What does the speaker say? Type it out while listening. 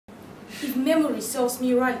If memory serves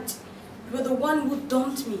me right, you were the one who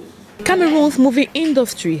dumped me. Cameroon's movie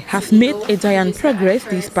industry has made a giant progress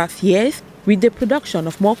these past years with the production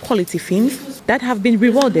of more quality films that have been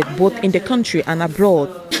rewarded both in the country and abroad.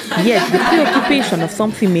 Yet the preoccupation of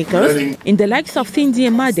some filmmakers in the likes of Cindy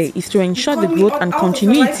Amade is to ensure the growth and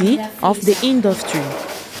continuity of the industry.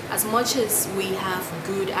 As much as we have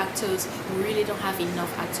good actors, we really don't have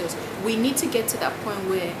enough actors. We need to get to that point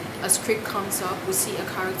where a script comes up, we see a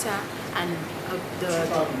character, and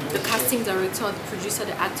the casting director, the producer,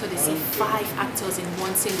 the actor, they see 5 actors in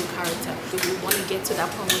one single character. So we want to get to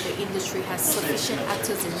that point where the industry has sufficient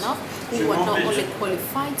actors enough who are not only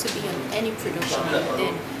qualified to be on any production, but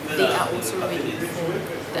then they are also ready for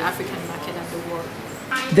the African market and the world.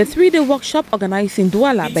 The 3-day workshop organized in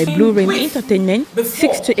Douala by Blue Rain Entertainment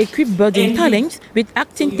seeks to equip budding talents with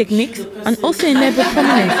acting techniques and also enable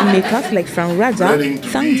prominent filmmakers like Frank Raja,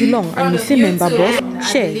 Sang Dilong and Missy Membabos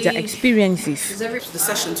share their experiences. The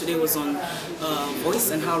session today was on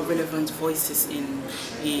voice and how relevant voice is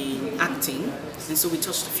in acting, and so we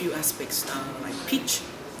touched a few aspects like pitch,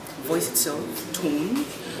 voice itself, tone,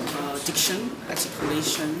 diction,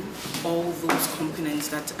 articulation, all those components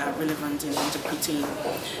that are relevant in interpreting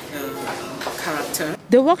character.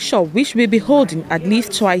 The workshop, which will be holding at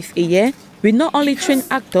least twice a year, will not only train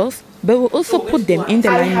actors but will also put them in the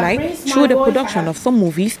limelight through the production of some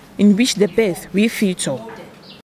movies in which the best will feature.